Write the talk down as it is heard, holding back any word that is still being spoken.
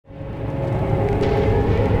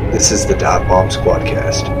This is the Dive Bomb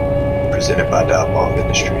Squadcast, presented by Dive Bomb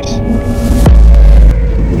Industries.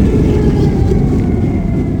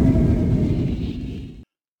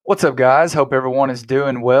 What's up, guys? Hope everyone is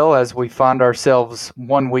doing well as we find ourselves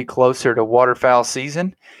 1 week closer to waterfowl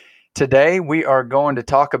season. Today, we are going to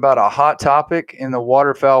talk about a hot topic in the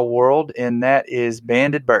waterfowl world, and that is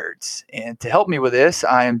banded birds. And to help me with this,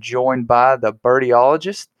 I am joined by the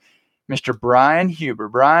birdiologist, Mr. Brian Huber.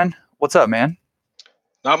 Brian, what's up, man?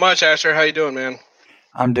 Not much, Asher. How you doing, man?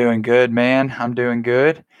 I'm doing good, man. I'm doing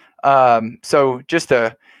good. So just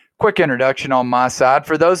a quick introduction on my side.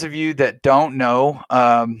 For those of you that don't know,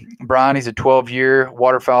 Brian, he's a 12-year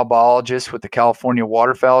waterfowl biologist with the California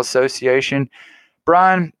Waterfowl Association.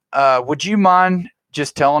 Brian, would you mind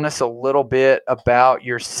just telling us a little bit about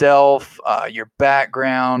yourself, your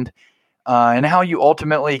background, and how you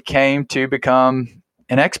ultimately came to become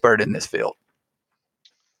an expert in this field?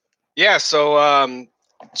 Yeah, so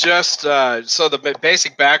the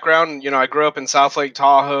basic background, I grew up in South Lake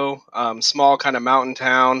Tahoe, small kind of mountain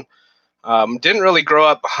town. Didn't really grow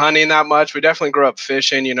up hunting that much. We definitely grew up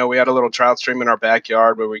fishing. We had a little trout stream in our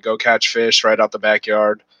backyard where we go catch fish right out the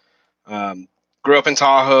backyard. Grew up in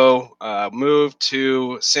Tahoe, moved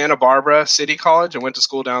to Santa Barbara City College and went to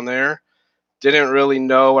school down there. Didn't really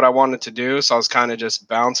know what I wanted to do, so I was kind of just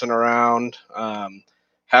bouncing around,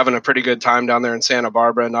 having a pretty good time down there in Santa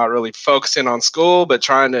Barbara, not really focusing on school, but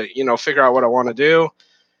trying to, figure out what I want to do.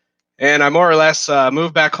 And I more or less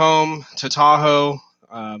moved back home to Tahoe,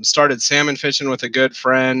 started salmon fishing with a good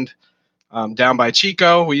friend down by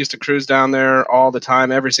Chico. We used to cruise down there all the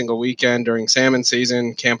time, every single weekend during salmon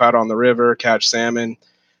season, camp out on the river, catch salmon.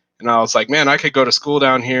 And I was like, man, I could go to school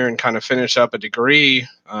down here and kind of finish up a degree.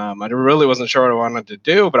 I really wasn't sure what I wanted to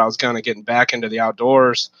do, but I was kind of getting back into the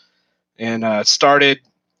outdoors and started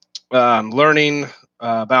learning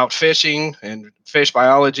about fishing and fish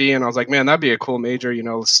biology. And I was like, man, that'd be a cool major,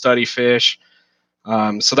 study fish.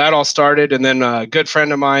 So that all started. And then a good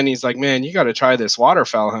friend of mine, he's like, man, you got to try this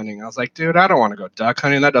waterfowl hunting. I was like, dude, I don't want to go duck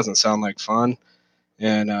hunting. That doesn't sound like fun.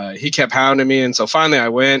 And he kept hounding me. And so finally I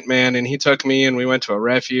went, man, and he took me and we went to a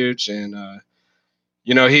refuge. And,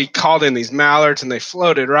 he called in these mallards and they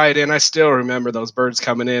floated right in. I still remember those birds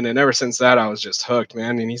coming in. And ever since that, I was just hooked,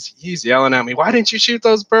 man. And he's yelling at me, why didn't you shoot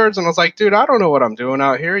those birds? And I was like, dude, I don't know what I'm doing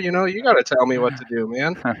out here. You got to tell me what to do,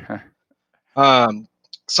 man.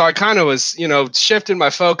 So I kind of was, shifting my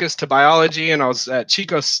focus to biology, and I was at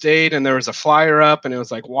Chico State, and there was a flyer up, and it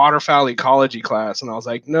was like waterfowl ecology class. And I was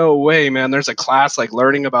like, no way, man, there's a class like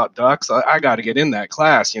learning about ducks. I got to get in that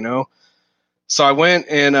class, So I went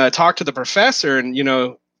and talked to the professor, and,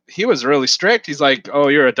 he was really strict. He's like, oh,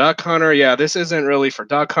 you're a duck hunter? Yeah, this isn't really for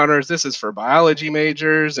duck hunters. This is for biology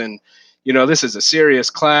majors. And, this is a serious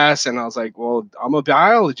class. And I was like, well, I'm a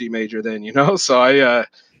biology major then, So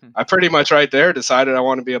I pretty much right there decided I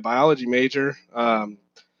want to be a biology major.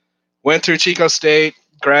 Went through Chico State,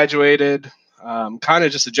 graduated, kind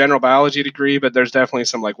of just a general biology degree, but there's definitely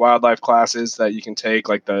some like wildlife classes that you can take,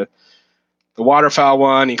 like the waterfowl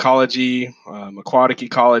one, ecology, aquatic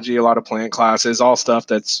ecology, a lot of plant classes, all stuff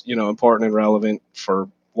that's, important and relevant for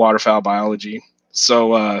waterfowl biology.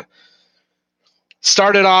 So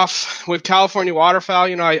started off with California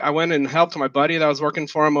Waterfowl. I went and helped my buddy that was working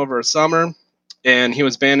for him over a summer. And he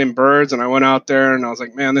was banding birds, and I went out there, and I was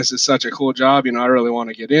like, man, this is such a cool job. I really want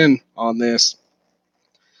to get in on this.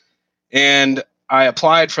 And I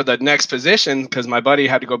applied for the next position because my buddy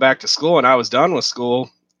had to go back to school, and I was done with school.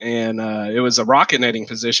 And it was a rocket netting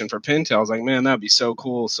position for pintail. I was like, man, that would be so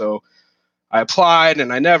cool. So I applied,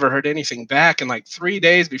 and I never heard anything back. And like 3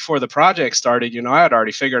 days before the project started, I had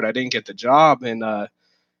already figured I didn't get the job. And I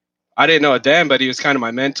didn't know it then, but he was kind of my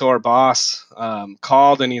mentor, boss,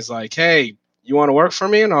 called, and he's like, hey, you want to work for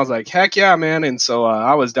me? And I was like, heck yeah, man. And so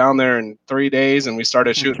I was down there in 3 days, and we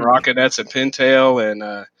started shooting rocket nets and pintail.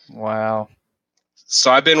 And wow.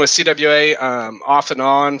 So I've been with CWA off and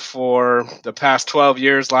on for the past 12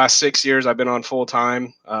 years. Last 6 years, I've been on full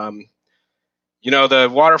time. The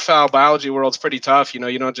waterfowl biology world's pretty tough.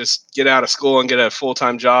 You don't just get out of school and get a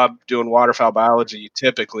full-time job doing waterfowl biology.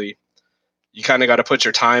 Typically, you kind of got to put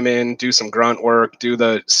your time in, do some grunt work, do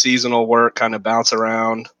the seasonal work, kind of bounce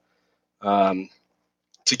around.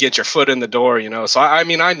 To get your foot in the door, So I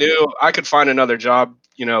knew I could find another job,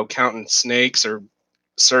 counting snakes or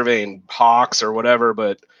surveying hawks or whatever,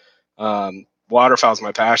 but waterfowl's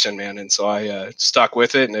my passion, man. And so I stuck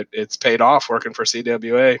with it, and it's paid off working for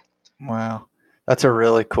CWA. Wow. That's a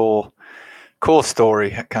really cool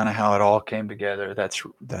story, kind of how it all came together.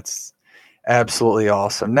 That's absolutely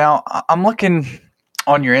awesome. Now I'm looking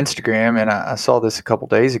on your Instagram, and I saw this a couple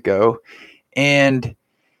days ago, and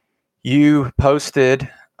you posted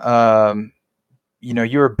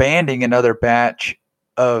you were banding another batch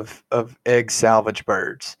of egg salvage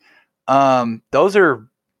birds. Those are,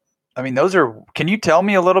 can you tell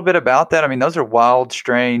me a little bit about that? I mean, those are wild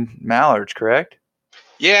strain mallards, correct?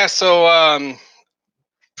 Yeah, so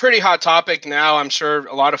pretty hot topic now. I'm sure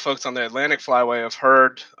a lot of folks on the Atlantic Flyway have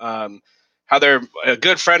heard how a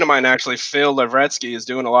good friend of mine, actually, Phil Lavretsky, is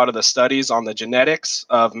doing a lot of the studies on the genetics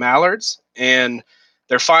of mallards. And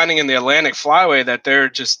they're finding in the Atlantic Flyway that they're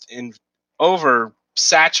just over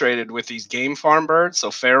saturated with these game farm birds,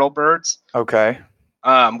 so feral birds. Okay.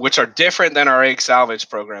 Which are different than our egg salvage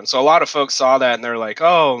program. So a lot of folks saw that and they're like,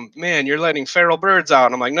 "Oh man, you're letting feral birds out."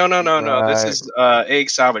 And I'm like, "No, no, no, no. This is egg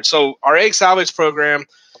salvage." So our egg salvage program,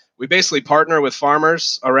 we basically partner with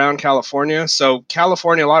farmers around California. So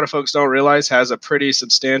California, a lot of folks don't realize, has a pretty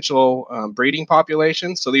substantial breeding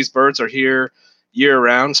population. So these birds are here year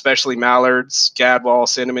round, especially mallards, gadwall,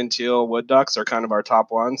 cinnamon teal, wood ducks are kind of our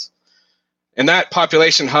top ones. And that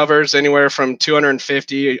population hovers anywhere from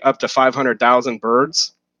 250 up to 500,000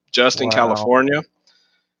 birds just in California.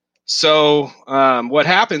 So what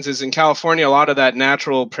happens is in California, a lot of that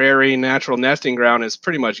natural prairie, natural nesting ground is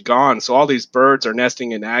pretty much gone. So all these birds are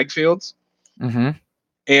nesting in ag fields. Mm-hmm.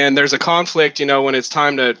 And there's a conflict, when it's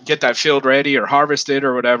time to get that field ready or harvested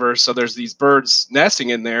or whatever. So there's these birds nesting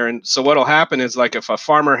in there. And so what'll happen is, like, if a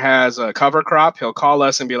farmer has a cover crop, he'll call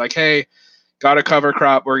us and be like, "Hey, got a cover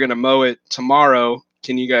crop. We're going to mow it tomorrow.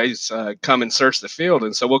 Can you guys come and search the field?"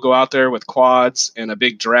 And so we'll go out there with quads and a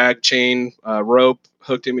big drag chain rope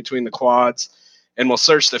hooked in between the quads, and we'll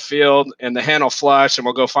search the field, and the hen will flush, and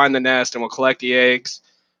we'll go find the nest, and we'll collect the eggs.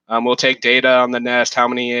 We'll take data on the nest, how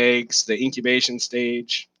many eggs, the incubation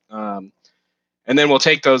stage. And then we'll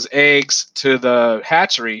take those eggs to the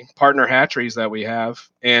hatchery, partner hatcheries that we have,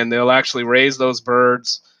 and they'll actually raise those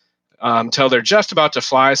birds till they're just about to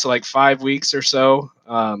fly, so like 5 weeks or so,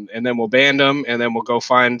 and then we'll band them, and then we'll go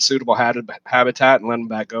find suitable habitat and let them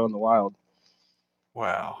back go in the wild.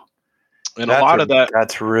 Wow. And a lot of that,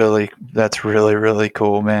 that's really, really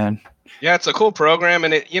cool, man. Yeah, it's a cool program,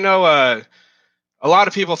 and a lot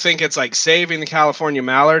of people think it's like saving the California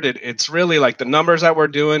mallard. It's really like the numbers that we're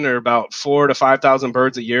doing are about 4,000 to 5,000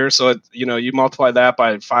 birds a year. So you multiply that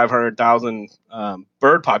by 500,000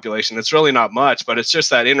 bird population. It's really not much, but it's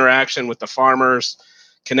just that interaction with the farmers,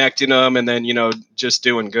 connecting them, and then just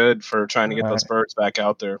doing good for trying to get those birds back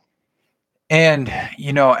out there. And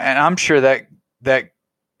and I'm sure that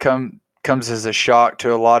comes as a shock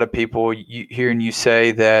to a lot of people hearing you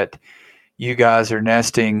say that you guys are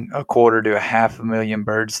nesting 250,000 to 500,000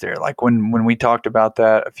 birds there. Like when we talked about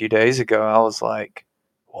that a few days ago, I was like,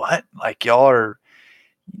 what? Like y'all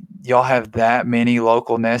have that many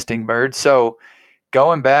local nesting birds. So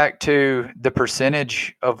going back to the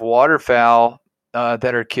percentage of waterfowl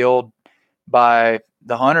that are killed by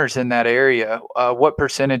the hunters in that area, what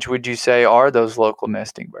percentage would you say are those local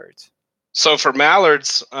nesting birds? So for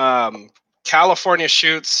mallards, California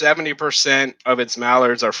shoots 70% of its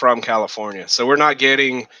mallards are from California. So we're not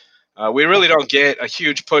getting, we really don't get a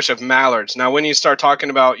huge push of mallards. Now, when you start talking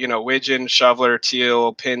about, widgeon, shoveler,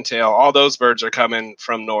 teal, pintail, all those birds are coming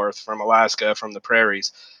from north, from Alaska, from the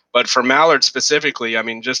prairies. But for mallards specifically, I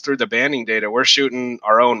mean, just through the banding data, we're shooting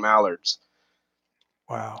our own mallards.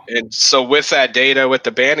 Wow. And so with that data, with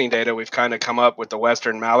the banding data, we've kind of come up with the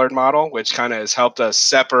Western mallard model, which kind of has helped us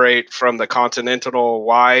separate from the continental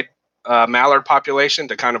wide mallard population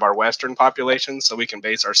to kind of our Western population, so we can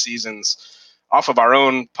base our seasons off of our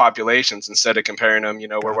own populations instead of comparing them,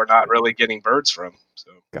 where we're not really getting birds from. So.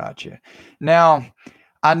 Gotcha. Now,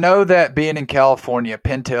 I know that being in California,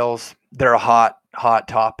 pintails, they're a hot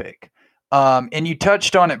topic. And you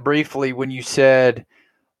touched on it briefly when you said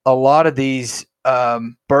a lot of these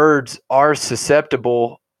birds are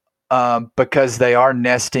susceptible because they are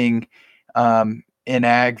nesting in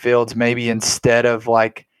ag fields, maybe instead of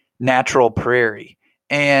like natural prairie.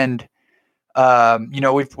 And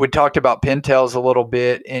we talked about pintails a little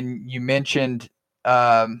bit, and you mentioned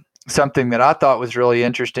something that I thought was really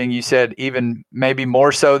interesting. You said even maybe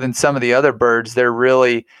more so than some of the other birds, they're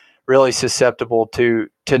really, really susceptible to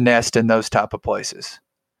nest in those type of places.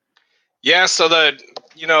 Yeah, so the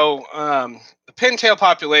pintail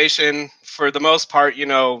population, for the most part,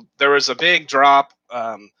 there was a big drop.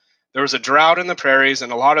 There was a drought in the prairies,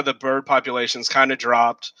 and a lot of the bird populations kind of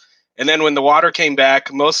dropped. And then when the water came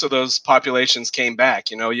back, most of those populations came back.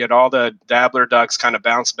 You had all the dabbler ducks kind of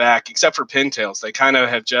bounce back, except for pintails. They kind of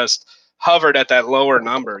have just hovered at that lower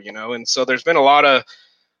number, And so there's been a lot of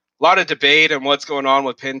debate on what's going on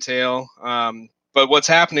with pintail. But what's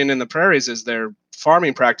happening in the prairies is their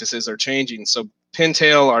farming practices are changing. So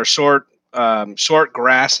pintail are short short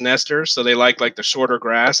grass nesters, so they like the shorter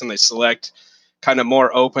grass, and they select kind of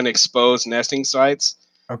more open, exposed nesting sites.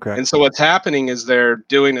 Okay. And so what's happening is they're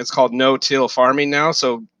doing, it's called no-till farming now.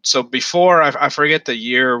 So before, I forget the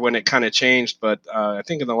year when it kind of changed, but I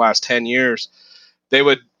think in the last 10 years, they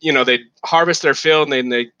would, they'd harvest their field, and then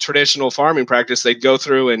the traditional farming practice, they'd go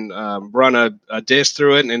through and run a disc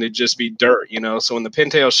through it, and it'd just be dirt, So when the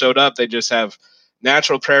pintail showed up, they'd just have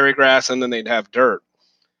natural prairie grass, and then they'd have dirt.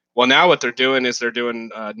 Well, now what they're doing is they're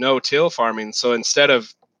doing no-till farming. So instead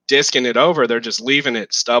of disking it over, they're just leaving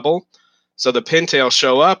it stubble. So the pintail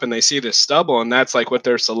show up and they see this stubble, and that's like what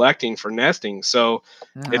they're selecting for nesting. So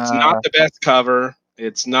it's not the best cover.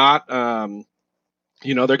 It's not,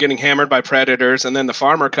 they're getting hammered by predators, and then the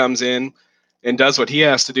farmer comes in and does what he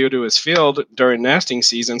has to do to his field during nesting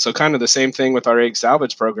season. So kind of the same thing with our egg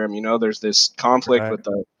salvage program. There's this conflict with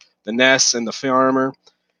the nests and the farmer.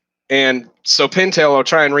 And so pintail will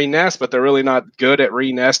try and re-nest, but they're really not good at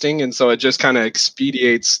re-nesting, and so it just kind of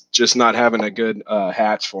expedites just not having a good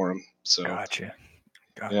hatch for them. So Gotcha.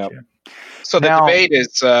 Yeah. So the debate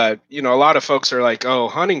is, a lot of folks are like, oh,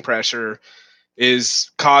 hunting pressure is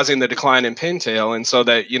causing the decline in pintail, and so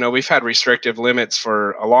that we've had restrictive limits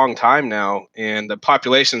for a long time now, and the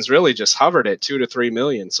population's really just hovered at 2 to 3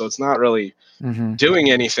 million. So it's not really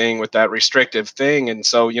doing anything with that restrictive thing. And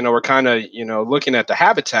so, we're kind of, looking at the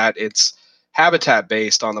habitat. It's habitat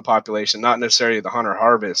based on the population, not necessarily the hunter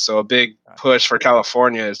harvest. So a big push for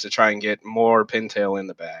California is to try and get more pintail in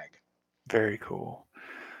the bag. Very cool.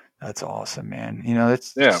 That's awesome, man.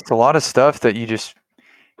 It's a lot of stuff that you just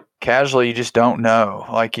casually, you just don't know.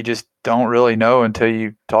 Like, you just don't really know until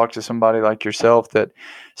you talk to somebody like yourself that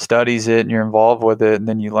studies it and you're involved with it, and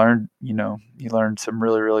then you learn some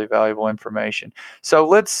really, really valuable information. So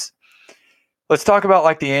let's talk about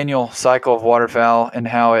like the annual cycle of waterfowl and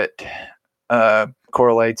how it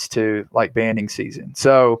correlates to like banding season.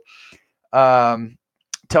 So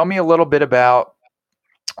tell me a little bit about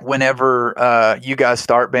whenever you guys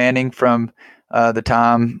start banding, from the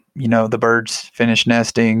time the birds finish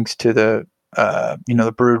nestings to the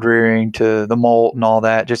the brood rearing to the molt and all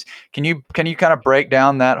that. Just can you kind of break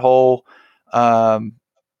down that whole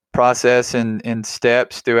process in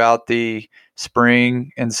steps throughout the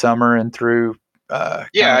spring and summer and through I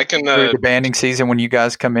can through the banding season when you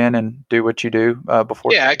guys come in and do what you do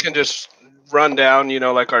before? I can just run down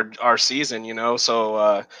like our season,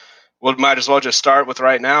 so we might as well just start with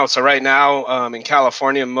right now. So right now, in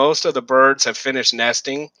California, most of the birds have finished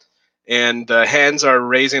nesting, and the hens are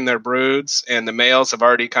raising their broods, and the males have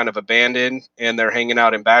already kind of abandoned, and they're hanging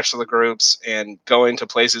out in bachelor groups and going to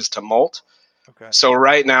places to molt. Okay. So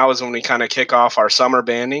right now is when we kind of kick off our summer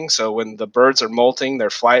banding. So when the birds are molting, they're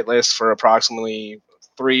flightless for approximately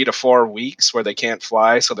 3 to 4 weeks where they can't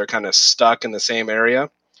fly. So they're kind of stuck in the same area.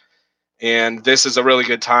 And this is a really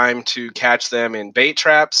good time to catch them in bait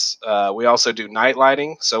traps. We also do night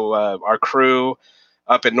lighting. So our crew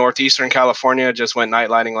up in northeastern California just went night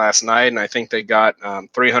lighting last night, and I think they got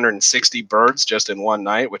 360 birds just in one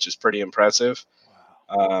night, which is pretty impressive.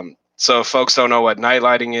 Wow. So if folks don't know what night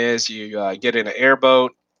lighting is, you get in an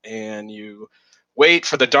airboat and you wait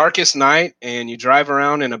for the darkest night, and you drive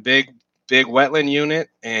around in a big wetland unit,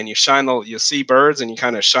 and you see birds, and you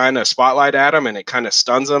kind of shine a spotlight at them, and it kind of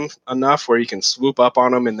stuns them enough where you can swoop up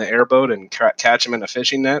on them in the airboat and catch them in a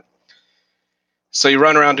fishing net. So you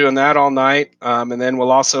run around doing that all night, and then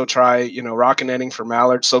we'll also try rocket netting for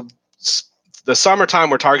mallards. So the summertime,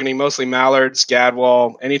 we're targeting mostly mallards,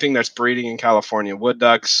 gadwall, anything that's breeding in California, wood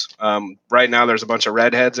ducks. Right now there's a bunch of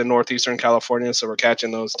redheads in northeastern California, so we're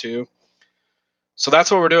catching those too. So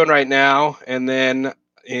that's what we're doing right now. And then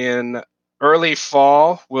in early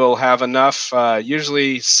fall, we'll have enough,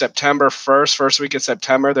 usually September 1st, first week of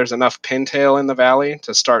September, there's enough pintail in the valley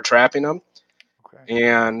to start trapping them. Okay.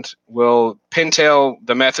 And we'll pintail,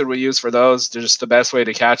 the method we use for those, just the best way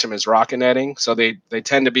to catch them is rocket netting. So they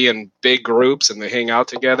tend to be in big groups and they hang out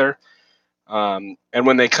together. And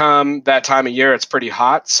when they come that time of year, it's pretty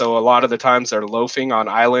hot. So a lot of the times they're loafing on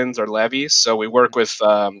islands or levees. So we work with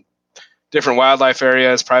different wildlife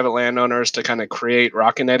areas, private landowners, to kind of create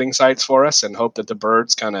rocket netting sites for us and hope that the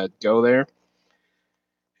birds kind of go there.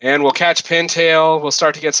 And we'll catch pintail. We'll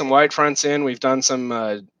start to get some white fronts in. We've done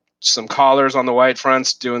some collars on the white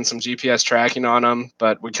fronts, doing some GPS tracking on them,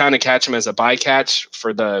 but we kind of catch them as a bycatch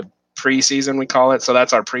for the preseason, we call it. So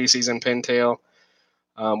that's our preseason pintail.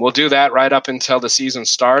 We'll do that right up until the season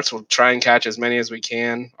starts. We'll try and catch as many as we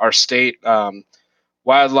can. Our state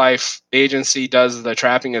wildlife agency does the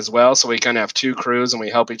trapping as well, so we kind of have two crews and we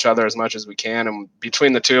help each other as much as we can. And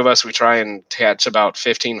between the two of us, we try and catch about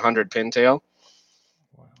 1,500 pintail.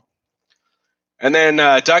 And then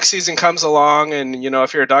duck season comes along, and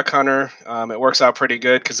if you're a duck hunter, it works out pretty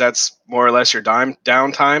good because that's more or less your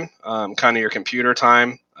downtime, kind of your computer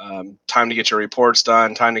time, time to get your reports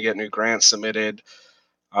done, time to get new grants submitted,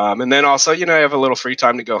 and then also you have a little free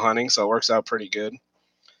time to go hunting, so it works out pretty good.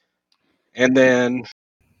 And then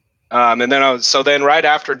so then right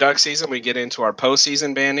after duck season, we get into our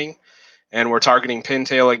postseason banding, and we're targeting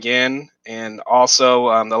pintail again. And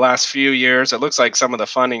also the last few years, it looks like some of the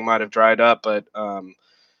funding might have dried up, but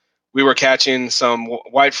we were catching some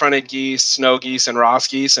white-fronted geese, snow geese, and Ross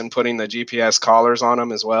geese and putting the GPS collars on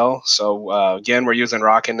them as well. So again, we're using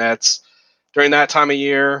rocket nets during that time of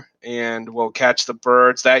year, and we'll catch the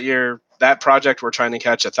birds. That year, that project, we're trying to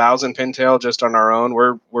catch 1,000 pintail just on our own.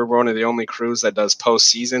 We're one of the only crews that does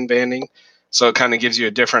postseason banding, so it kind of gives you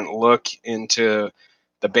a different look into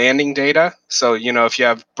the banding data. So, if you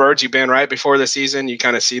have birds you band right before the season, you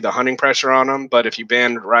kind of see the hunting pressure on them. But if you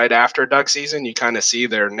band right after duck season, you kind of see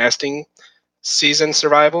their nesting season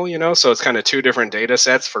survival, So it's kind of two different data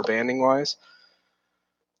sets for banding wise.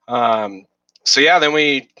 So yeah, then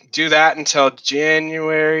we do that until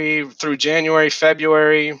January,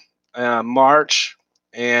 February, March.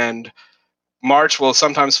 And March will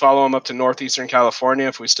sometimes follow them up to northeastern California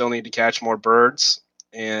if we still need to catch more birds.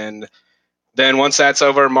 And then once that's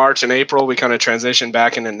over, March and April, we kind of transition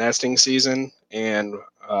back into nesting season, and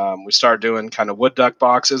we start doing kind of wood duck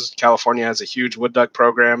boxes. California has a huge wood duck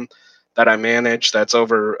program that I manage. That's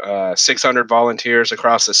over 600 volunteers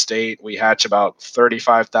across the state. We hatch about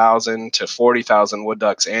 35,000 to 40,000 wood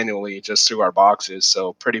ducks annually just through our boxes.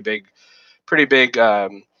 So pretty big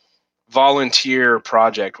volunteer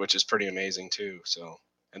project, which is pretty amazing too. So.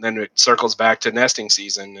 And then it circles back to nesting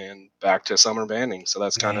season and back to summer banding. So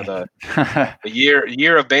that's kind of the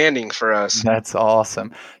year of banding for us. That's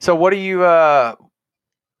awesome. So what are you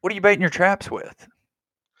baiting your traps with?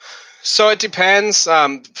 So it depends.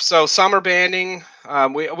 So summer banding,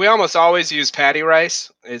 we almost always use patty rice.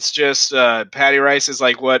 It's just patty rice is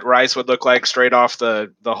like what rice would look like straight off the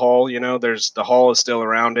hull. There's the hull is still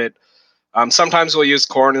around it. Sometimes we'll use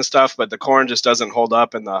corn and stuff, but the corn just doesn't hold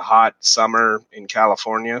up in the hot summer in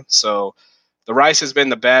California. So the rice has been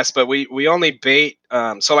the best, but we only bait.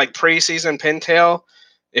 So like preseason pintail,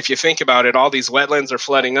 if you think about it, all these wetlands are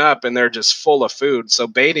flooding up and they're just full of food. So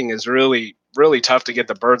baiting is really, really tough to get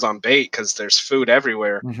the birds on bait because there's food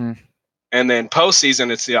everywhere. Mm-hmm. And then postseason,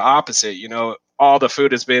 it's the opposite. All the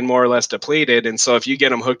food has been more or less depleted, and so if you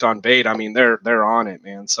get them hooked on bait, I mean, they're on it,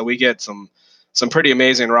 man. So we get some pretty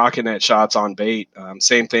amazing rocket net shots on bait.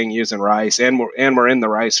 Same thing using rice, and we're in the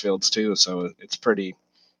rice fields too, so it's pretty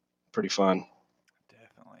fun.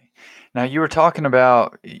 Definitely. Now you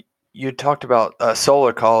talked about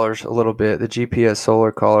solar collars a little bit, the GPS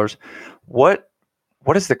solar collars. What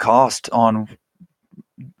is the cost on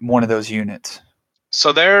one of those units?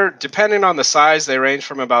 So they're depending on the size, they range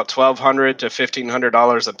from about $1,200 to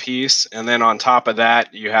 $1,500 a piece, and then on top of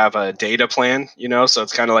that, you have a data plan. So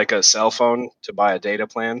it's kind of like a cell phone to buy a data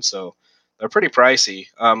plan. So they're pretty pricey.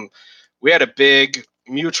 We had a big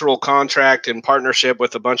mutual contract in partnership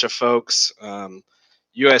with a bunch of folks,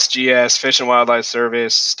 USGS, Fish and Wildlife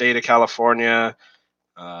Service, State of California,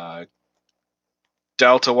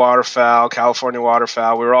 Delta Waterfowl, California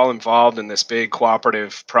Waterfowl. We were all involved in this big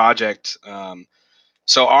cooperative project.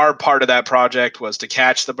 So our part of that project was to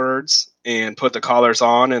catch the birds and put the collars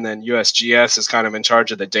on, and then USGS is kind of in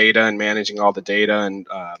charge of the data and managing all the data and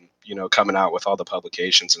coming out with all the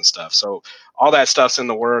publications and stuff. So all that stuff's in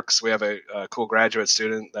the works. We have a cool graduate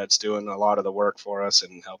student that's doing a lot of the work for us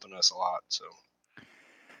and helping us a lot. So,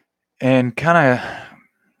 and kind of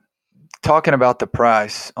talking about the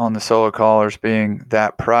price on the solar collars being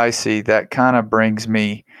that pricey, that kind of brings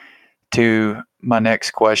me to my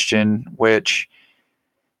next question, which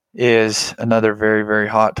is another very, very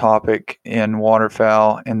hot topic in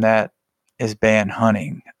waterfowl, and that is band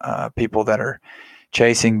hunting. People that are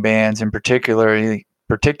chasing bands, and particularly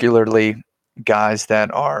guys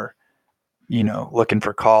that are, looking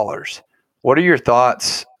for collars. What are your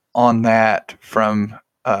thoughts on that from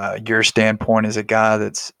your standpoint as a guy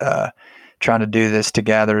that's trying to do this to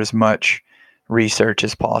gather as much research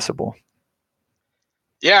as possible?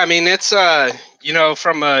 Yeah, I mean, it's there's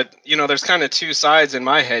kind of two sides in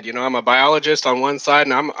my head. I'm a biologist on one side,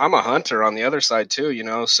 and I'm a hunter on the other side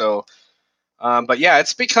too. So, but yeah,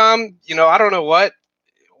 it's become, I don't know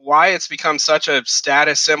why it's become such a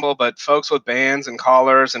status symbol, but folks with bands and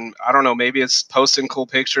collars, and I don't know, maybe it's posting cool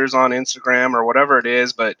pictures on Instagram or whatever it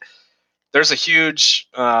is, but there's a huge,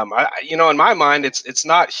 in my mind, it's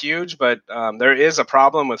not huge, but there is a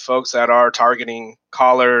problem with folks that are targeting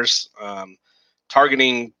collars,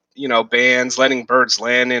 targeting bands, letting birds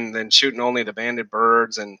land and then shooting only the banded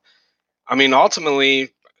birds. And I mean, ultimately,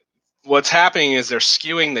 what's happening is they're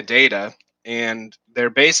skewing the data, and they're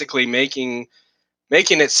basically making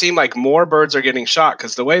it seem like more birds are getting shot,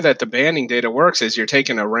 because the way that the banding data works is you're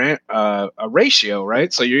taking a ratio,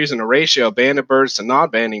 right? So you're using a ratio of banded birds to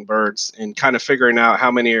non-banding birds and kind of figuring out how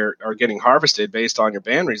many are getting harvested based on your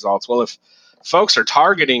band results. Well, if folks are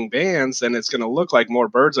targeting bands, then it's going to look like more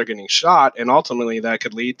birds are getting shot, and ultimately that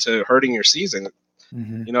could lead to hurting your season.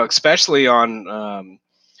 Especially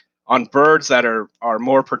on birds that are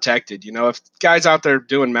more protected. If guys out there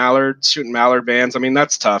doing shooting mallard bands, I mean,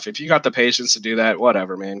 that's tough. If you got the patience to do that,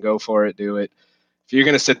 whatever, man, go for it, do it. If you're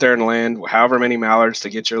going to sit there and land however many mallards to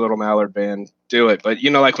get your little mallard band, do it. But,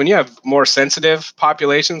 like when you have more sensitive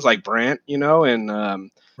populations like Brant,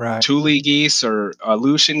 and Right. Thule geese or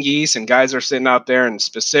Aleutian geese, and guys are sitting out there and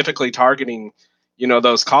specifically targeting,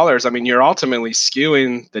 those collars, I mean, you're ultimately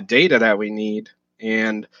skewing the data that we need.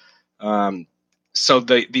 And, so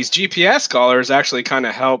these GPS collars actually kind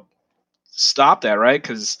of help stop that, right?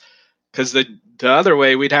 Because the other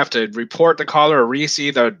way, we'd have to report the collar or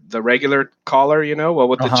re-see the regular collar, Well,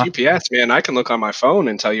 with the GPS, man, I can look on my phone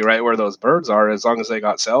and tell you right where those birds are as long as they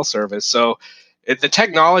got cell service. So the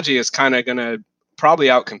technology is kind of going to probably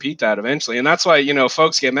outcompete that eventually. And that's why,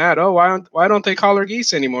 folks get mad. Oh, why don't they collar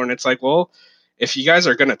geese anymore? And it's like, well, if you guys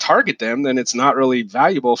are going to target them, then it's not really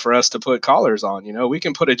valuable for us to put collars on. We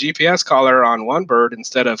can put a GPS collar on one bird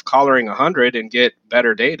instead of collaring 100 and get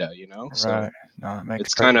better data. Right. So No, it makes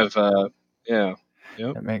it's kind of yeah.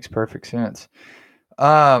 Yep. That makes perfect sense.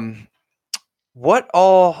 What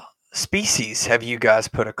all species have you guys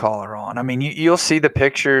put a collar on? I mean, you'll see the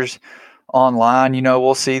pictures online.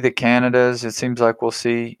 We'll see the Canadas. It seems like we'll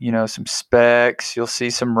see some Specks. You'll see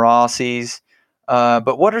some Rossies.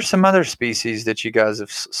 But what are some other species that you guys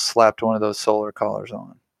have slapped one of those solar collars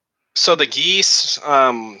on? So the geese,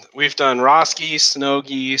 we've done Ross geese, snow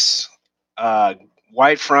geese,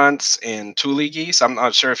 white fronts, and Thule geese. I'm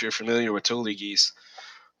not sure if you're familiar with Thule geese.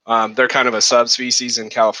 They're kind of a subspecies in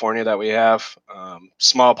California that we have.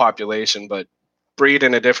 Small population, but breed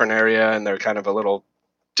in a different area, and they're kind of a little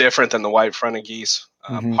different than the white fronted geese.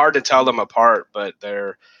 Hard to tell them apart, but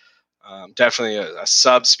they're definitely a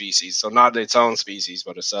subspecies. So not its own species,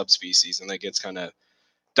 but a subspecies, and that gets kind of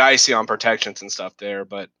dicey on protections and stuff there.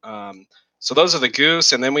 But so those are the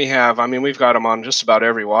goose, and then we've got them on just about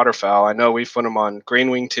every waterfowl. I know we've put them on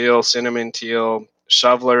green-winged teal, cinnamon teal,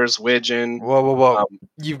 shovelers, widgeon. Whoa!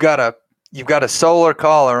 You've got a solar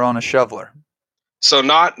collar on a shoveler. So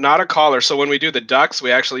not a collar. So when we do the ducks,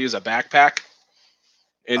 we actually use a backpack.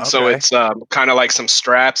 And so it's kind of like some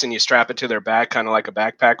straps, and you strap it to their back, kind of like a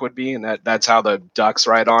backpack would be, and that's how the ducks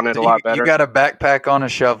ride on it a lot better. You got a backpack on a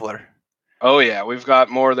shoveler. Oh yeah, we've got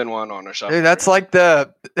more than one on a shoveler. Dude, that's like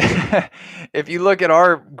if you look at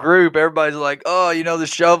our group, everybody's like, oh, the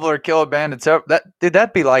shoveler kill a banded.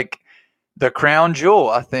 That'd be like the crown jewel,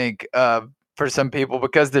 I think, for some people,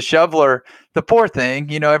 because the shoveler, the poor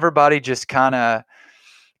thing, everybody just kind of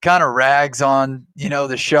rags on,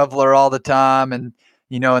 the shoveler all the time, and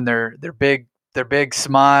and their big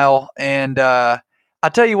smile. And I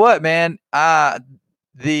tell you what, man,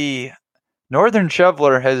 the northern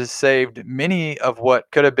shoveler has saved many of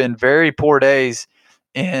what could have been very poor days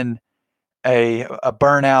in a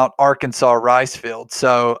burnout Arkansas rice field.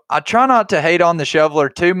 So I try not to hate on the shoveler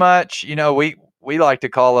too much. We like to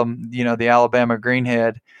call them, the Alabama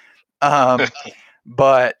greenhead.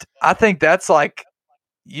 But I think that's like,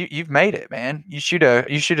 you've made it, man. You shoot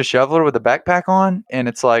a shoveler with a backpack on, and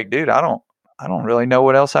it's like, dude, I don't really know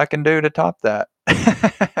what else I can do to top that.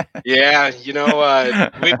 Yeah,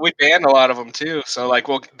 we banned a lot of them too. So like,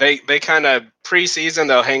 well, they kind of preseason,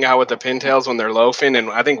 they'll hang out with the pintails when they're loafing,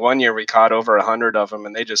 and I think one year we caught over 100 of them,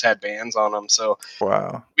 and they just had bans on them. So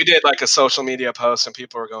wow, we did like a social media post, and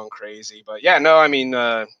people were going crazy. But yeah, no, I mean,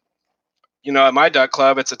 at my duck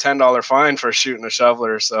club, it's a $10 fine for shooting a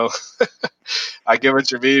shoveler. So I get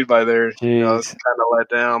what you mean by there. It's kind of let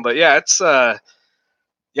down. But yeah, it's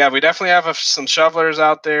we definitely have some shovelers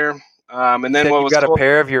out there. And then what was got cool, a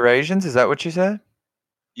pair of Eurasians? Is that what you said?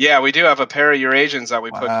 Yeah, we do have a pair of Eurasians that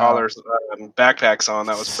we put collars, backpacks on.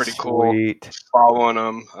 That was pretty cool. Following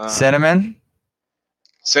them.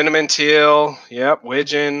 Cinnamon teal. Yep.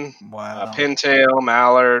 Widgeon. Wow. Pintail.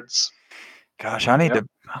 Mallards. Gosh, I'm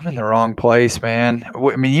in the wrong place, man.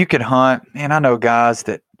 I mean, you could hunt, man. I know guys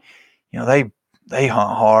that, they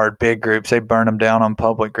hunt hard, big groups. They burn them down on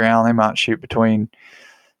public ground. They might shoot between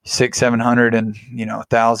 600-700 and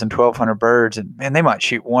 1,000, 1,200 birds, and man, they might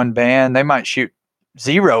shoot one band. They might shoot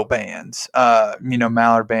 0 bands.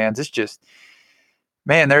 Mallard bands. It's just,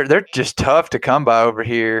 Man, they're just tough to come by over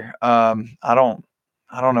here. I don't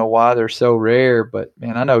know why they're so rare, but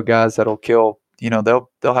man, I know guys that'll kill. They'll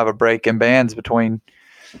have a break in bands between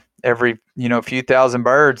every few thousand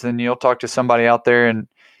birds. Then you'll talk to somebody out there in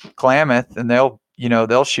Klamath, and they'll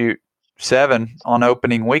shoot 7 on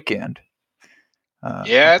opening weekend. I'm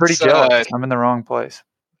Yeah, pretty it's jealous. I'm in the wrong place.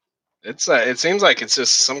 it seems like it's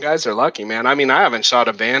just some guys are lucky, man. I mean, I haven't shot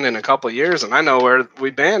a band in a couple of years, and I know where we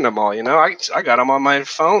banned them all. I got them on my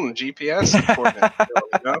phone, GPS coordinates.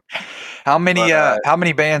 How many But, how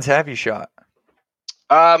many bands have you shot?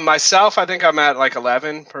 myself, I think I'm at like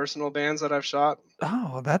 11 personal bands that I've shot.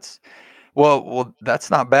 Oh, that's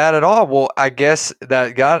not bad at all. Well, I guess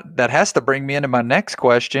that has to bring me into my next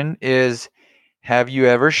question is, have you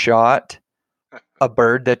ever shot a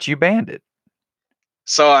bird that you banded?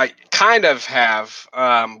 So I kind of have.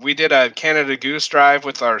 We did a Canada Goose drive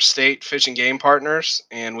with our state fish and game partners,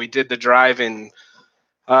 and we did the drive in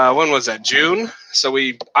when was that? June. So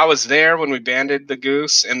I was there when we banded the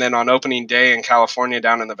goose, and then on opening day in California,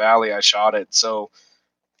 down in the valley, I shot it. So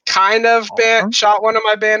kind of Awesome. shot one of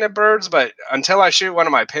my banded birds, but until I shoot one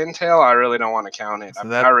of my pintail, I really don't want to count it. So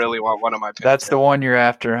I really want one of my that's the pintail. one you're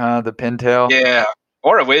after, huh? The pintail? Yeah.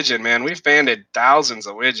 Or a widgeon, man. We've banded thousands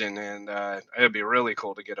of widgeon, and it'd be really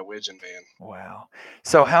cool to get a widgeon band. Wow.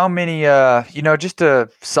 So how many just a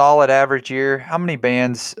solid average year, how many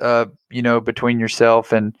bands between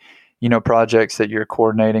yourself and projects that you're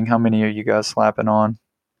coordinating, how many are you guys slapping on?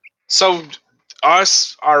 So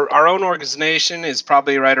our own organization is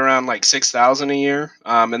probably right around like 6,000 a year,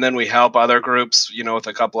 and then we help other groups, with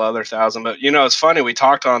a couple other thousand. But it's funny. We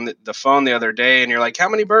talked on the phone the other day, and you're like, "How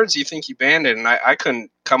many birds do you think you banded?" And I couldn't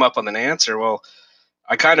come up with an answer. Well,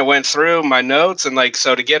 I kind of went through my notes, and like,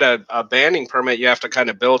 so to get a banding permit, you have to kind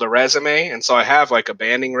of build a resume, and so I have like a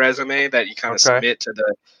banding resume that you kind of Okay. submit to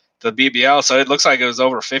the BBL. So it looks like it was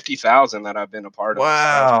over 50,000 that I've been a part of. So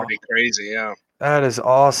that was Wow. pretty crazy. Yeah. That is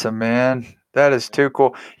awesome, man. That is too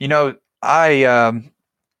cool. I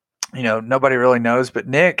nobody really knows, but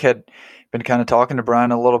Nick had been kind of talking to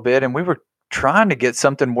Brian a little bit, and we were trying to get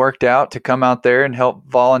something worked out to come out there and help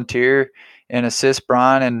volunteer and assist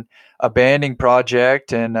Brian in a banding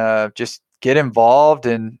project and just get involved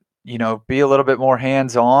and be a little bit more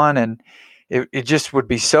hands on. And it just would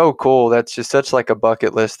be so cool. That's just such like a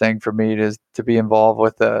bucket list thing for me to be involved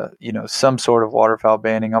with some sort of waterfowl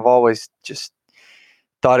banding. I've always just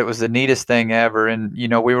thought it was the neatest thing ever. And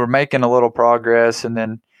we were making a little progress, and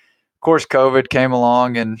then of course COVID came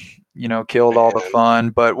along and killed all the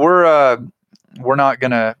fun. But we're not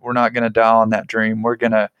gonna die on that dream. We're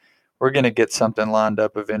gonna get something lined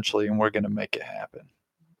up eventually, and we're gonna make it happen.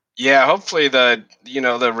 Yeah, hopefully the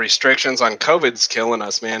restrictions on COVID's killing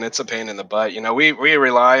us, man. It's a pain in the butt. We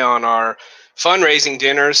rely on our fundraising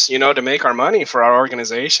dinners, to make our money for our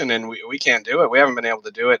organization, and we can't do it. We haven't been able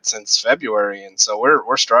to do it since February, and so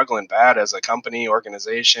we're struggling bad as a company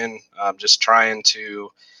organization, just trying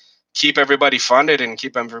to keep everybody funded and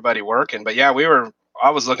keep everybody working. But yeah, I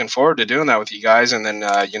was looking forward to doing that with you guys, and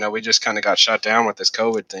then we just kind of got shut down with this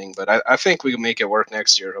COVID thing. But I think we can make it work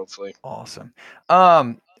next year, hopefully. Awesome.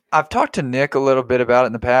 I've talked to Nick a little bit about it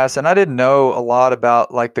in the past, and I didn't know a lot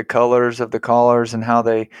about like the colors of the collars and how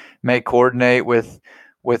they may coordinate with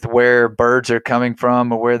where birds are coming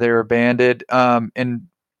from or where they were banded. And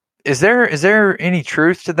is there any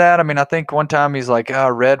truth to that? I mean, I think one time he's like, "Oh,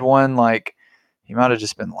 red one," like he might have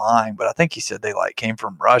just been lying, but I think he said they like came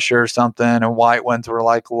from Russia or something, and white ones were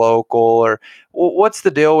like local. Or what's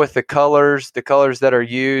the deal with the colors that are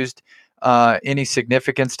used? Any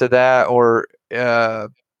significance to that, or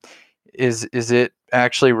is it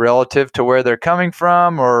actually relative to where they're coming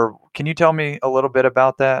from, or can you tell me a little bit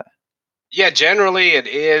about that? Yeah, generally it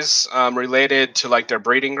is related to like their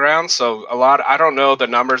breeding grounds. So a lot, I don't know the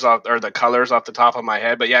numbers or the colors off the top of my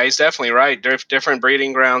head, but yeah, he's definitely right. Different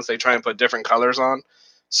breeding grounds, they try and put different colors on,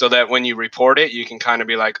 so that when you report it, you can kind of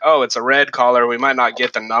be like, oh, it's a red collar. We might not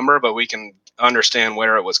get the number, but we can understand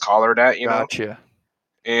where it was collared at. Gotcha.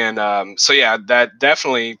 And so yeah, that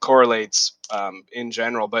definitely correlates in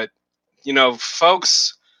general. But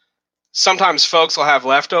folks sometimes folks will have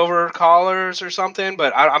leftover collars or something,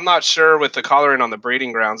 but I'm not sure with the collaring on the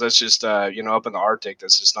breeding grounds. That's just up in the Arctic.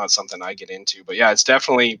 That's just not something I get into. But yeah, it's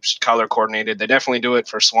definitely color coordinated. They definitely do it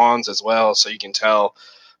for swans as well, so you can tell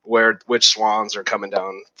which swans are coming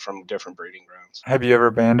down from different breeding grounds. Have you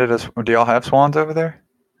ever banded us? Do y'all have swans over there?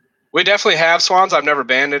 We definitely have swans. I've never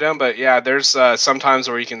banded them, but yeah, there's sometimes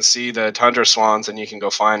where you can see the tundra swans, and you can go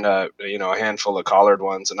find a handful of collared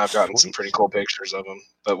ones, and I've gotten some pretty cool pictures of them.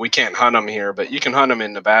 But we can't hunt them here. But you can hunt them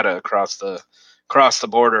in Nevada across the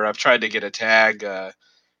border. I've tried to get a tag,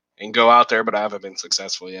 and go out there, but I haven't been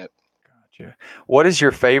successful yet. Gotcha. What is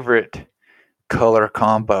your favorite color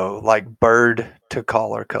combo, like bird to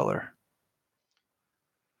collar color?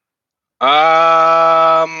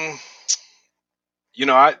 I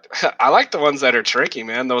I like the ones that are tricky,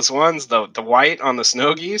 man. Those ones, the white on the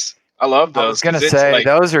snow geese. I love I was those gonna because it's say like,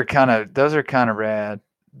 those are kind of rad.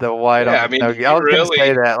 The white on yeah, I the mean, snow. I you was gonna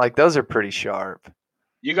say really that, like those are pretty sharp.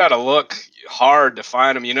 you got to look hard to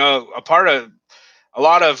find them. A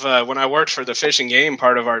lot of when I worked for the Fish and Game,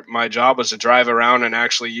 part of my job was to drive around and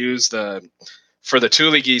actually use for the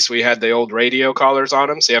Thule geese, we had the old radio collars on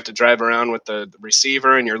them. So you have to drive around with the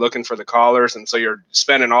receiver and you're looking for the collars. And so you're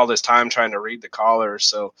spending all this time trying to read the collars.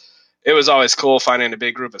 So it was always cool finding a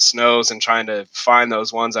big group of snows and trying to find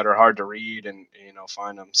those ones that are hard to read and,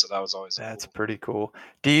 find them. So that was always That's cool. pretty cool.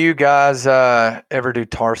 Do you guys ever do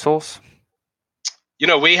tarsals?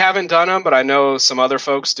 We haven't done them, but I know some other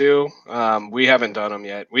folks do. We haven't done them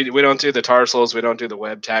yet. We don't do the tarsals. We don't do the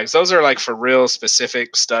web tags. Those are like for real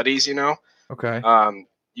specific studies. Okay.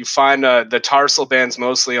 You find the tarsal bands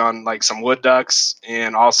mostly on like some wood ducks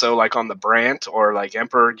and also like on the brant or like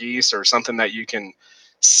emperor geese or something that you can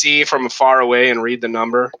see from far away and read the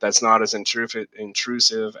number. That's not as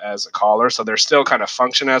intrusive as a collar. So they're still kind of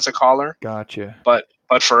function as a collar. Gotcha. But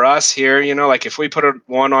for us here, like if we put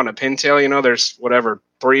one on a pintail, there's whatever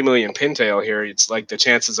 3 million pintail here. It's like the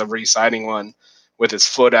chances of resighting one with its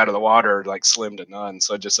foot out of the water are like slim to none.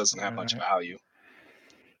 So it just doesn't have much value.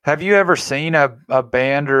 Have you ever seen a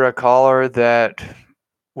band or a collar that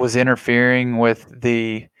was interfering with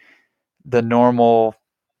the normal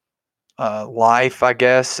life, I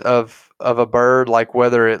guess, of a bird, like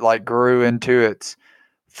whether it like grew into its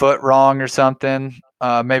foot wrong or something?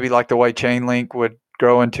 Maybe like the way chain link would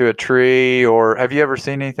grow into a tree, or have you ever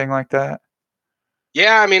seen anything like that?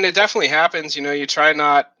 Yeah, I mean, it definitely happens. You try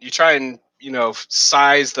and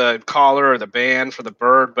size the collar or the band for the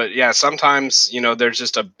bird, but yeah, sometimes there's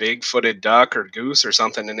just a big-footed duck or goose or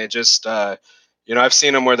something, and it just I've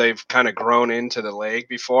seen them where they've kind of grown into the leg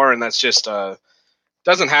before, and that's just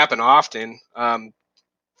doesn't happen often.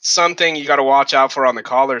 Something you got to watch out for on the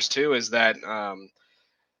collars too is that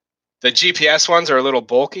the GPS ones are a little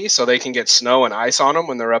bulky, so they can get snow and ice on them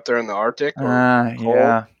when they're up there in the Arctic or cold.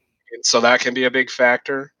 Yeah. And so that can be a big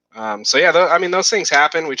factor. So yeah, I mean, those things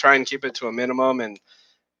happen. We try and keep it to a minimum, and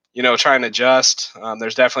try and adjust.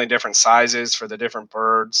 There's definitely different sizes for the different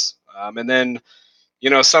birds, and then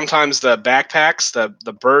sometimes the backpacks,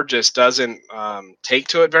 the bird just doesn't take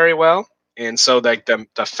to it very well, and so like the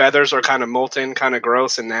feathers are kind of molten, kind of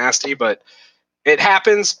gross and nasty. But it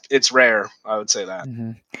happens. It's rare, I would say that,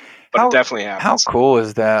 Mm-hmm. but it definitely happens. How cool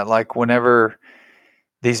is that? Like whenever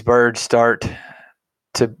these birds start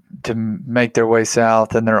to make their way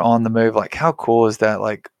south and they're on the move, like how cool is that?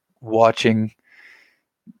 Like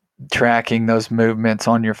tracking those movements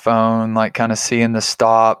on your phone, like kind of seeing the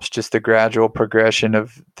stops, just the gradual progression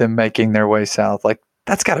of them making their way south. Like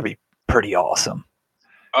that's got to be pretty awesome.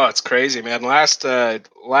 Oh, it's crazy, man. Last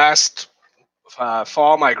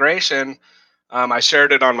fall migration, I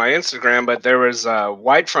shared it on my Instagram, but there was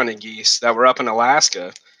white-fronted geese that were up in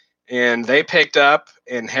Alaska, and they picked up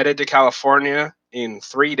and headed to California in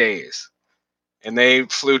 3 days, and they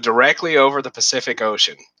flew directly over the Pacific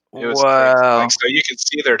Ocean. It was crazy. Like, so you could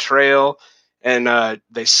see their trail, and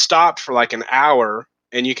they stopped for like an hour,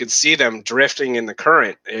 and you could see them drifting in the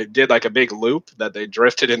current. It did like a big loop that they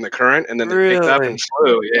drifted in the current, and then they picked up and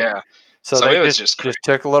flew. Yeah. So they it was just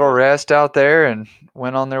took a little rest out there and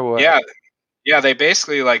went on their way. Yeah. Yeah, they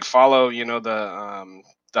basically like follow, the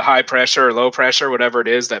high pressure or low pressure, whatever it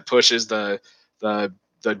is that pushes the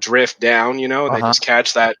drift down. They just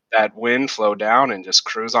catch that wind flow down and just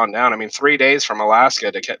cruise on down. I mean, 3 days from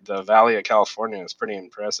Alaska to the Valley of California is pretty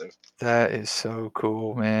impressive. That is so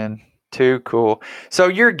cool, man. Too cool. So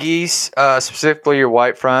your geese, specifically your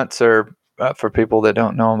white fronts, are for people that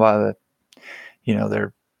don't know them by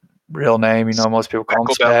their real name. Most people call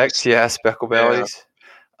them specks. Yeah, speckle bellies.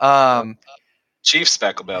 Chief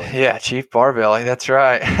Specklebelly. Yeah, Chief Barbelly. That's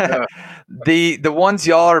right. Yeah. The ones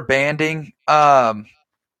y'all are banding, where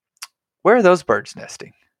are those birds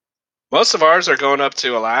nesting? Most of ours are going up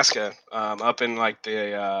to Alaska, up in like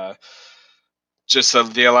the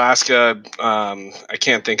the Alaska. I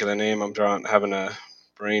can't think of the name. I'm having a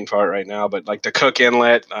brain fart right now, but like the Cook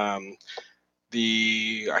Inlet. I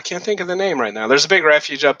can't think of the name right now. There's a big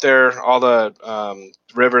refuge up there. All the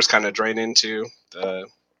rivers kind of drain into the.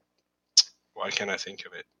 Why can't I think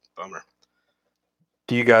of it? Bummer.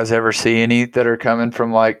 Do you guys ever see any that are coming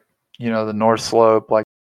from like the North Slope, like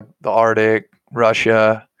the Arctic,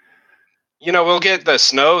 Russia? We'll get the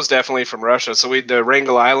snows definitely from Russia. So the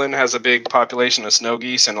Wrangel Island has a big population of snow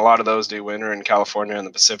geese, and a lot of those do winter in California and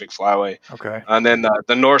the Pacific Flyway. Okay. And then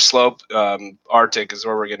the North Slope, Arctic, is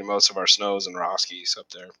where we're getting most of our snows and Ross geese up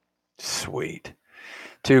there. Sweet.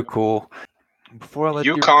 Too cool. Before I let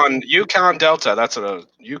Yukon Delta. That's what it was.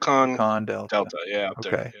 Yukon Delta. Yeah, up Okay.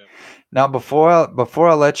 there. Yeah. Now, before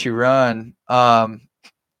I let you run, I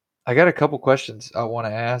got a couple questions I want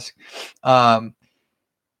to ask.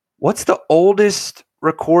 What's the oldest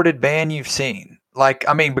recorded band you've seen? Like,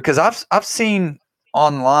 I mean, because I've seen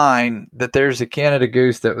online that there's a Canada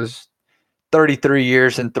Goose that was 33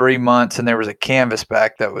 years and 3 months, and there was a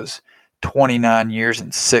Canvasback that was 29 years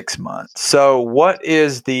and 6 months. So, what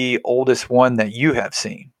is the oldest one that you have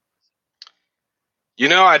seen?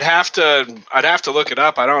 I'd have to look it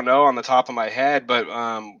up. I don't know on the top of my head, but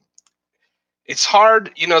it's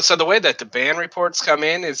hard. So the way that the band reports come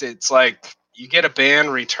in is it's like you get a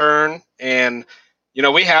band return, and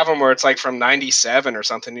we have them where it's like from '97 or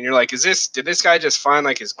something, and you're like, did this guy just find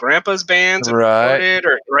like his grandpa's bands and record it,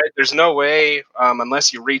 or right? There's no way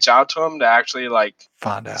unless you reach out to him to actually like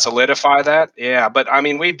Find out. Solidify that. Yeah, but I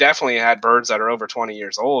mean, we've definitely had birds that are over 20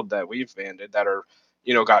 years old that we've banded that are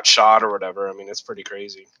got shot or whatever. I mean, it's pretty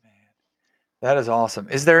crazy. That is awesome.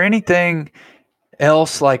 Is there anything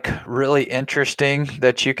else like really interesting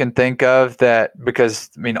that you can think of because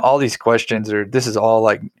I mean, all these questions this is all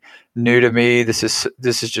like new to me. This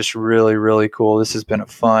is just really, really cool. This has been a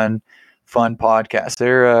fun podcast. Is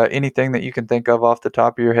there anything that you can think of off the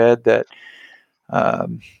top of your head that,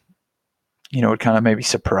 would kind of maybe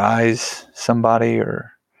surprise somebody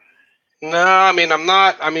or? No, I mean,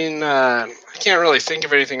 I can't really think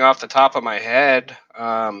of anything off the top of my head.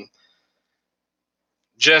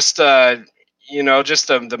 Just the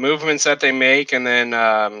movements that they make, and then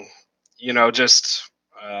the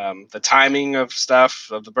timing of stuff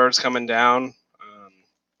of the birds coming down.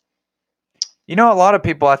 A lot of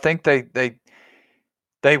people, I think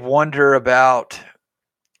they wonder about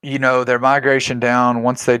their migration down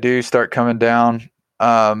once they do start coming down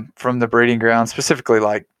from the breeding ground, specifically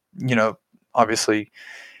like obviously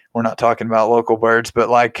we're not talking about local birds, but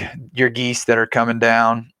like your geese that are coming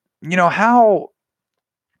down. How?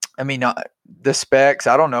 I mean, the specs.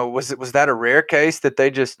 I don't know. Was that a rare case that they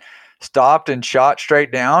just stopped and shot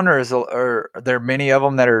straight down, or are there many of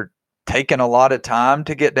them that are taking a lot of time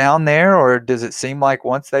to get down there, or does it seem like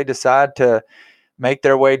once they decide to make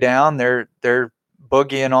their way down, they're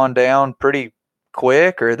boogieing on down pretty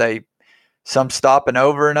quick, or they some stopping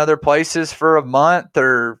over in other places for a month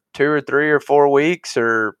or 2 or 3 or 4 weeks,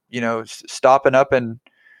 or stopping up in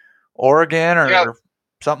Oregon or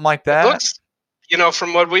something like that?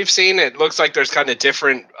 From what we've seen, it looks like there's kind of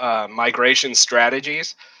different migration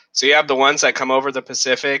strategies. So you have the ones that come over the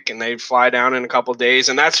Pacific and they fly down in a couple of days,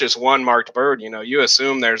 and that's just one marked bird. You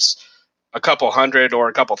assume there's a couple hundred or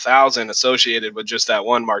a couple thousand associated with just that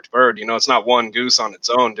one marked bird. It's not one goose on its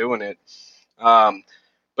own doing it.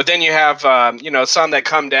 But then you have, some that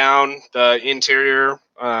come down the interior,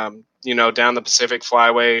 down the Pacific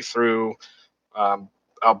Flyway through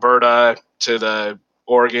Alberta to the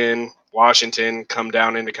Oregon, Washington, come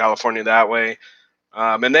down into California that way.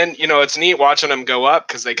 And then, it's neat watching them go up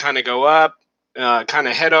because they kind of go up, kind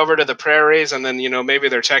of head over to the prairies, and then, maybe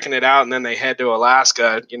they're checking it out and then they head to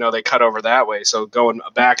Alaska, they cut over that way. So going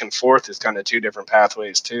back and forth is kind of two different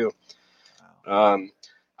pathways too.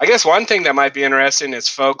 I guess one thing that might be interesting is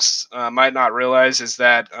folks might not realize is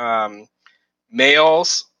that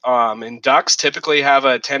males and ducks typically have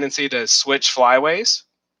a tendency to switch flyways.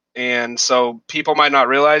 And so people might not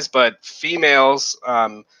realize, but females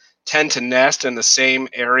tend to nest in the same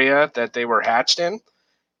area that they were hatched in.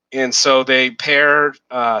 And so they pair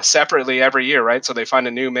separately every year, right? So they find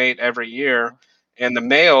a new mate every year. And the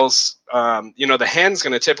males, the hen's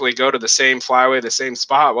going to typically go to the same flyway, the same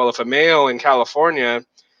spot. Well, if a male in California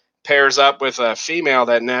pairs up with a female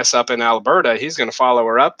that nests up in Alberta, he's going to follow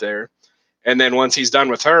her up there. And then once he's done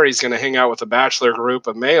with her, he's going to hang out with a bachelor group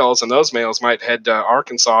of males, and those males might head to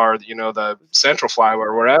Arkansas or, the Central Flyway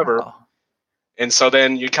or wherever. Wow. And so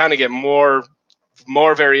then you kind of get more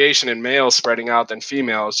variation in males spreading out than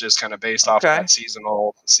females, just kind of based off of that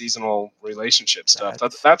seasonal relationship stuff.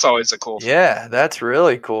 That's always a cool thing. Yeah, that's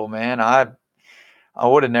really cool, man. I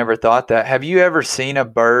would have never thought that. Have you ever seen a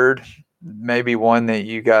bird, maybe one that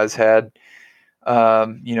you guys had,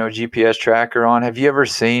 GPS tracker on? Have you ever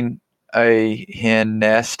seen a hen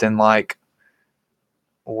nest in like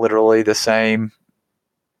literally the same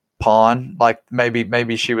pond? Like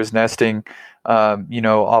maybe she was nesting,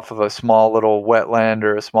 off of a small little wetland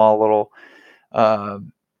or a small little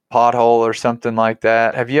pothole or something like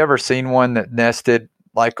that. Have you ever seen one that nested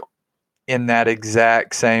like in that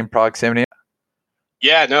exact same proximity?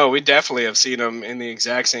 Yeah, no, we definitely have seen them in the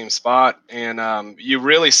exact same spot, and you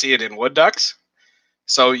really see it in wood ducks.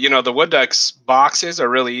 So the wood ducks boxes are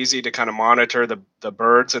really easy to kind of monitor the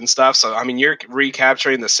birds and stuff. So I mean, you're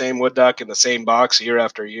recapturing the same wood duck in the same box year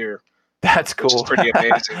after year, That's which is cool. pretty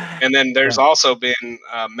amazing. And then there's Yeah. also been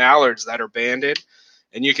mallards that are banded,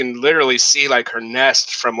 and you can literally see like her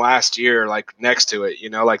nest from last year, like next to it.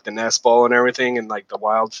 Like the nest bowl and everything, in like the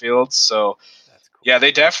wild fields. So That's cool. yeah,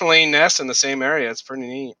 they definitely nest in the same area. It's pretty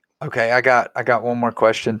neat. Okay, I got one more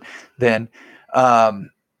question then.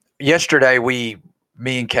 Yesterday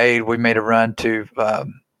me and Cade, we made a run to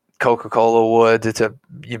Coca-Cola Woods. It's a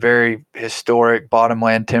very historic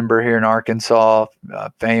bottomland timber here in Arkansas,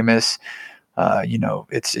 famous.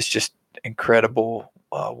 It's just incredible,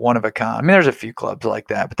 one of a kind. I mean, there's a few clubs like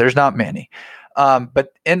that, but there's not many.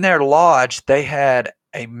 But in their lodge, they had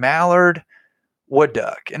a mallard wood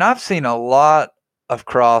duck, and I've seen a lot of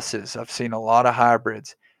crosses. I've seen a lot of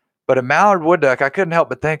hybrids, but a mallard wood duck, I couldn't help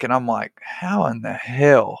but thinking, I'm like, how in the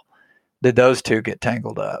hell did those two get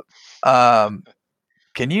tangled up? Um,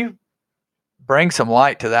 can you bring some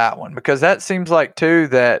light to that one? Because that seems like too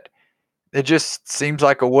that it just seems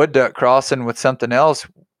like a wood duck crossing with something else.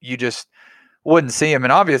 You just wouldn't see them,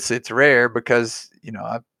 and obviously it's rare because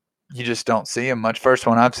you just don't see them much. First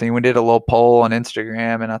one I've seen, we did a little poll on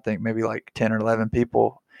Instagram, and I think maybe like 10 or 11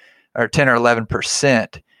 people, or 10 or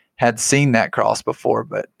 11% had seen that cross before.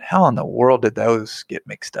 But how in the world did those get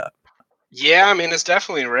mixed up? Yeah, I mean it's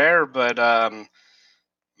definitely rare, but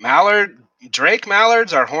mallard Drake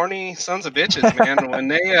mallards are horny sons of bitches, man. When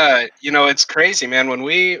they it's crazy, man. When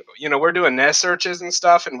we're doing nest searches and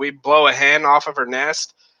stuff and we blow a hen off of her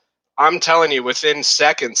nest, I'm telling you, within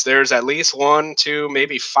seconds, there's at least one, two,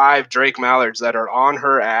 maybe five Drake mallards that are on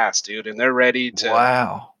her ass, dude, and they're ready to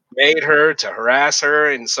Wow. mate her, to harass her.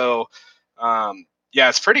 And so, yeah,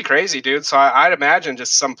 it's pretty crazy, dude. So I'd imagine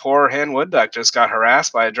just some poor hen wood duck just got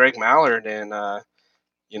harassed by a Drake mallard, and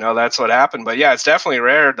that's what happened. But yeah, it's definitely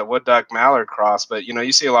rare, the wood duck mallard cross. But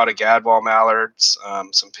you see a lot of gadwall mallards,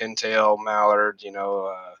 some pintail mallard.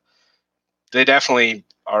 They definitely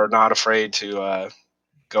are not afraid to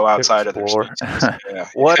go outside of their Explore. species. Yeah.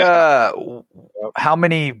 What Yeah. Yep. how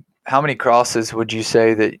many crosses would you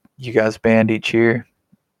say that you guys band each year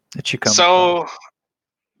that you come across? So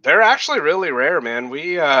they're actually really rare, man.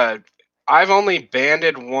 I've only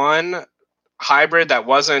banded one hybrid that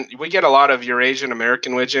wasn't. We get a lot of Eurasian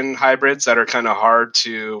American widgeon hybrids that are kind of hard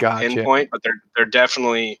to Gotcha. pinpoint, but they're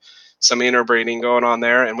definitely some interbreeding going on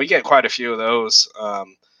there, and we get quite a few of those.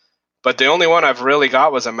 But the only one I've really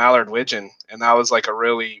got was a mallard widgeon, and that was like a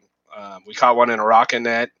really we caught one in a rocking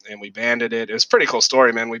net and we banded it. It was a pretty cool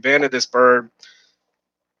story, man. We banded this bird.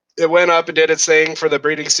 It went up and did its thing for the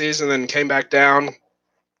breeding season, then came back down.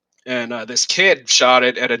 And this kid shot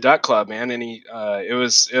it at a duck club, man. And it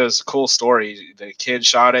was a cool story. The kid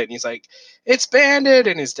shot it, and he's like, "It's banded."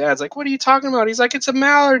 And his dad's like, "What are you talking about?" He's like, "It's a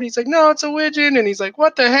mallard." He's like, "No, it's a widgeon." And he's like,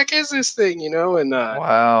 "What the heck is this thing?" And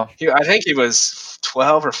Wow. I think he was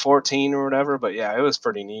 12 or 14 or whatever. But yeah, it was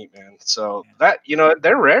pretty neat, man. So that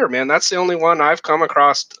they're rare, man. That's the only one I've come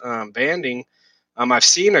across banding. I've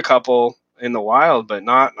seen a couple in the wild, but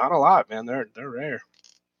not a lot, man. They're rare.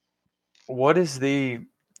 What's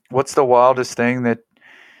the wildest thing that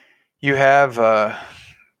you have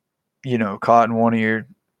caught in one of your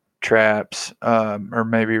traps, or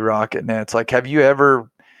maybe rocket nets? Like, have you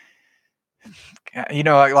ever,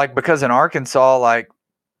 like because in Arkansas, like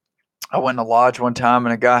I went in a lodge one time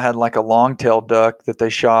and a guy had like a long-tailed duck that they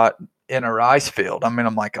shot in a rice field. I mean,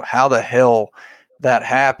 I'm like, how the hell that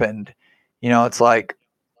happened? It's like,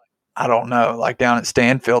 I don't know, like down at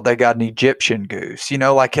Stanfield, they got an Egyptian goose.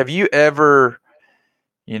 Like, have you ever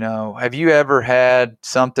had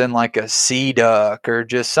something like a sea duck or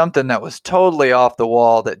just something that was totally off the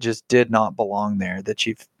wall that just did not belong there that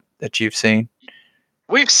you've seen?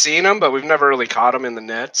 We've seen them, but we've never really caught them in the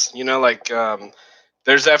nets. Like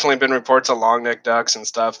there's definitely been reports of long neck ducks and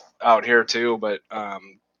stuff out here too. But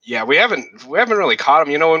yeah, we haven't really caught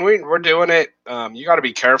them. When we're doing it, you got to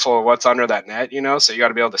be careful of what's under that net. So you got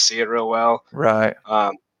to be able to see it real well. Right.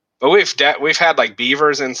 But we've had like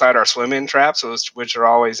beavers inside our swim-in traps, which are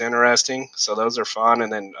always interesting. So those are fun.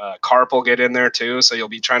 And then carp will get in there too. So you'll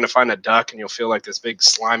be trying to find a duck, and you'll feel like this big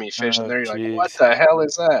slimy fish in Oh, there. You're like, what jeez. the hell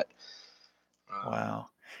is that? Wow.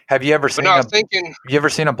 Have you ever But no, seen I a was thinking, you ever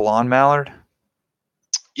seen a blonde mallard?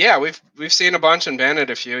 yeah, we've seen a bunch and banded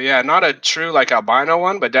a few. Yeah, not a true like albino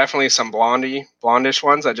one, but definitely some blondish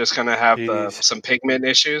ones that just kind of have Jeez. some pigment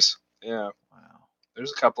issues. Yeah, Wow.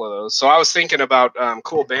 there's a couple of those. So I was thinking about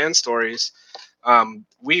cool band stories.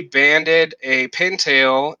 We banded a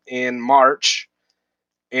pintail in March,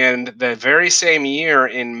 and the very same year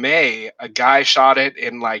in May, a guy shot it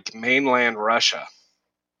in like mainland Russia.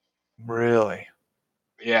 Really?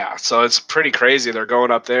 Yeah, so it's pretty crazy. They're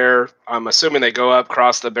going up there. I'm assuming they go up,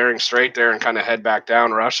 cross the Bering Strait there, and kind of head back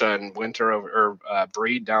down Russia and winter or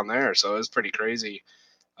breed down there. So it's pretty crazy.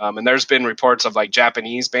 And there's been reports of like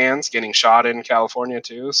Japanese bands getting shot in California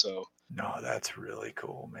too. So No, that's really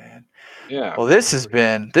cool, man. yeah. Well, this has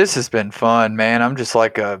been fun, man. I'm just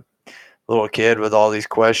like a little kid with all these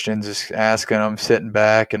questions, just asking them, sitting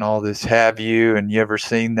back, and all this. Have you? And you ever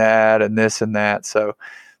seen that? And this and that. So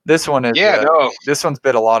this one is this one's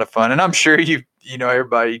been a lot of fun, and I'm sure you know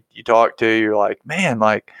everybody you talk to, you're like, man,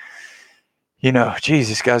 like, geez,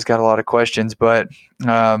 this guy's got a lot of questions, but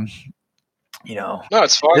no,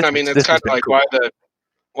 it's fun. I mean, it's kind of like cool.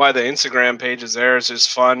 why the Instagram page is there. It's just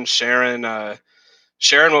fun sharing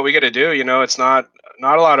what we get to do. It's not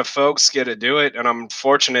a lot of folks get to do it, and I'm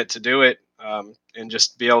fortunate to do it and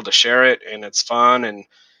just be able to share it, and it's fun. And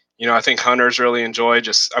I think hunters really enjoy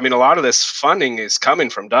a lot of this funding is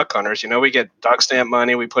coming from duck hunters. We get duck stamp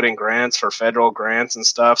money, we put in grants for federal grants and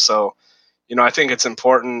stuff. So, I think it's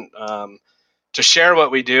important to share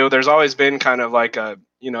what we do. There's always been kind of like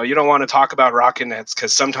you don't want to talk about rocket nets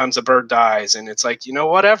because sometimes a bird dies, and it's like,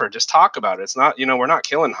 whatever, just talk about it. It's not, we're not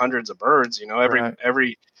killing hundreds of birds.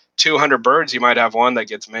 Every 200 birds, you might have one that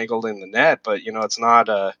gets mangled in the net, but it's not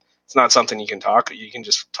something you can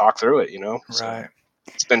just talk through it, Right. So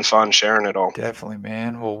it's been fun sharing it all. Definitely,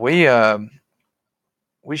 man. Well, we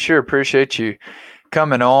sure appreciate you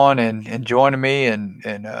coming on and joining me and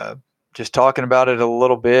just talking about it a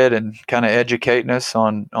little bit and kind of educating us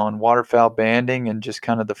on waterfowl banding and just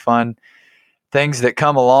kind of the fun things that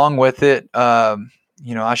come along with it. I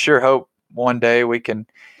sure hope one day we can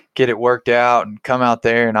get it worked out and come out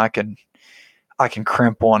there and I can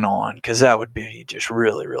crimp one on, because that would be just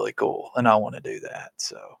really, really cool. And I want to do that.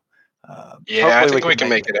 So, I think we can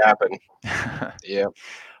make it happen. Yeah.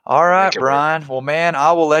 All right, Brian. Well, man,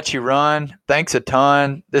 I will let you run. Thanks a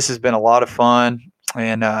ton. This has been a lot of fun.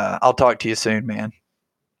 And I'll talk to you soon, man.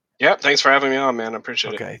 Yep. Thanks for having me on, man. I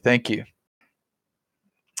appreciate it. Okay. Thank you.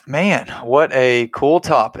 Man, what a cool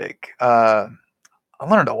topic. I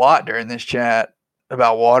learned a lot during this chat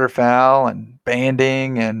about waterfowl and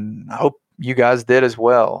banding, and I hope you guys did as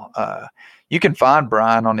well. You can find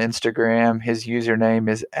Brian on Instagram. His username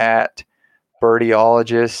is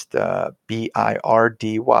 @Birdiologist,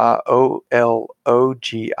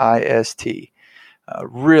 BIRDYOLOGIST.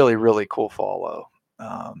 Really, really cool follow.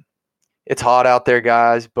 It's hot out there,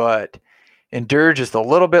 guys, but endure just a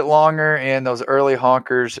little bit longer, and those early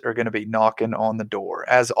honkers are going to be knocking on the door.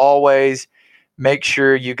 As always, make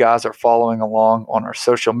sure you guys are following along on our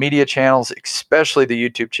social media channels, especially the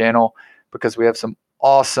YouTube channel, because we have some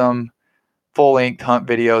awesome full-length hunt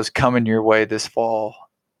videos coming your way this fall.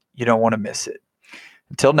 You don't want to miss it.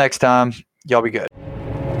 Until next time, y'all be good.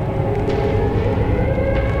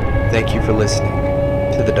 Thank you for listening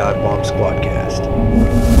to the Dive Bomb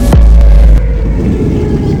Squadcast.